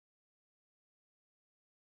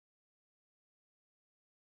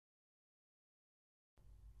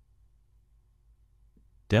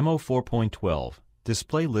Demo 4.12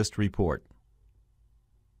 Display List Report.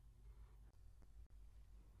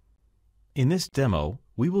 In this demo,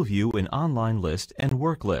 we will view an online list and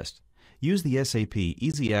work list. Use the SAP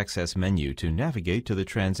Easy Access menu to navigate to the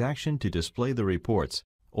transaction to display the reports,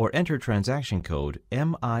 or enter transaction code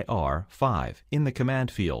MIR5 in the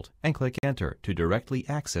command field and click Enter to directly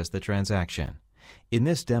access the transaction. In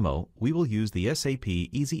this demo, we will use the SAP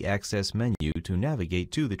Easy Access menu to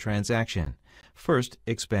navigate to the transaction. First,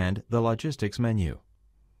 expand the Logistics menu.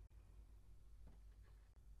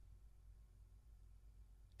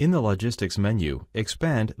 In the Logistics menu,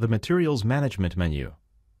 expand the Materials Management menu.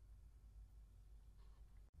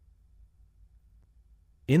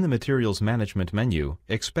 In the Materials Management menu,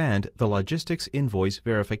 expand the Logistics Invoice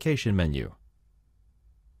Verification menu.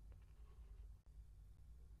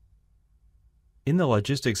 In the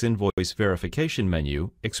Logistics Invoice Verification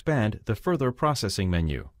menu, expand the Further Processing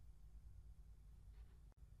menu.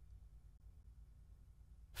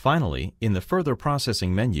 Finally, in the Further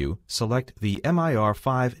Processing menu, select the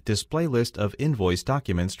MIR5 Display List of Invoice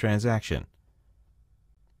Documents transaction.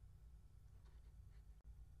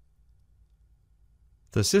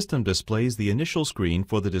 The system displays the initial screen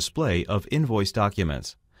for the display of invoice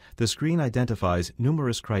documents. The screen identifies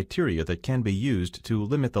numerous criteria that can be used to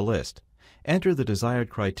limit the list. Enter the desired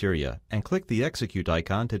criteria and click the Execute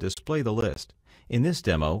icon to display the list. In this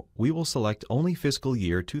demo, we will select only fiscal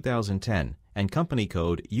year 2010 and company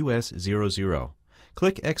code US00.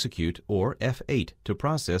 Click Execute or F8 to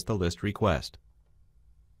process the list request.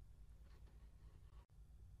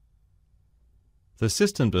 The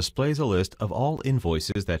system displays a list of all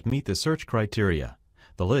invoices that meet the search criteria.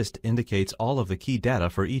 The list indicates all of the key data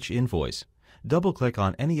for each invoice. Double-click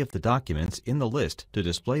on any of the documents in the list to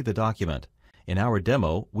display the document. In our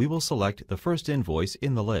demo, we will select the first invoice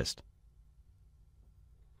in the list.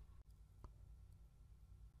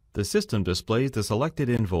 The system displays the selected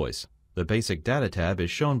invoice. The Basic Data tab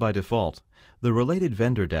is shown by default. The related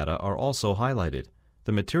vendor data are also highlighted.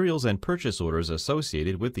 The materials and purchase orders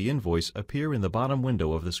associated with the invoice appear in the bottom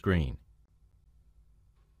window of the screen.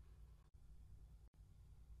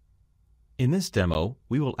 In this demo,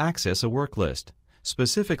 we will access a work list.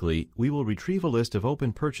 Specifically, we will retrieve a list of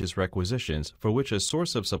open purchase requisitions for which a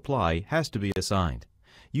source of supply has to be assigned.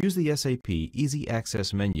 Use the SAP Easy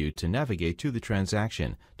Access menu to navigate to the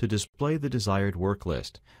transaction to display the desired work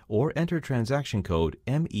list, or enter transaction code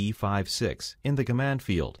ME56 in the command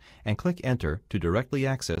field and click Enter to directly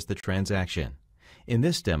access the transaction. In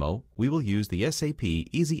this demo, we will use the SAP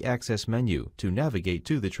Easy Access menu to navigate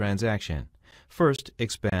to the transaction. First,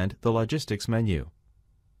 expand the Logistics menu.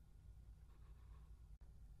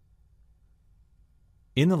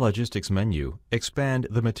 In the Logistics menu, expand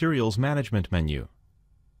the Materials Management menu.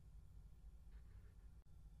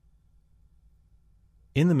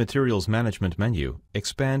 In the Materials Management menu,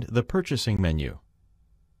 expand the Purchasing menu.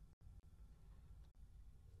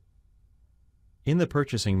 In the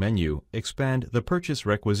Purchasing menu, expand the Purchase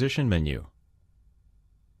Requisition menu.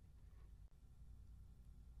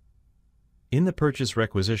 In the Purchase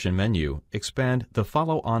Requisition menu, expand the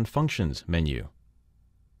Follow-on Functions menu.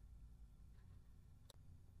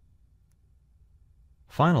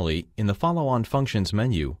 Finally, in the Follow-on Functions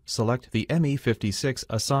menu, select the ME56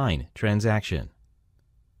 Assign transaction.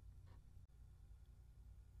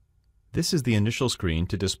 This is the initial screen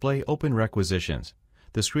to display open requisitions.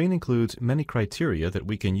 The screen includes many criteria that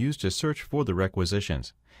we can use to search for the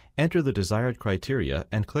requisitions. Enter the desired criteria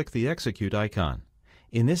and click the Execute icon.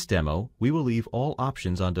 In this demo, we will leave all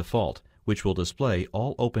options on default, which will display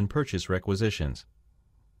all open purchase requisitions.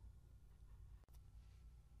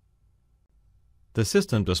 The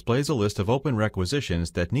system displays a list of open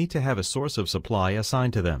requisitions that need to have a source of supply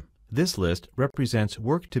assigned to them. This list represents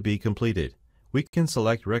work to be completed. We can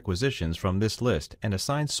select requisitions from this list and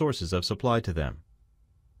assign sources of supply to them.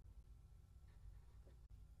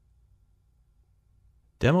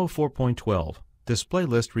 Demo 4.12 Display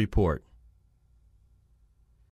List Report.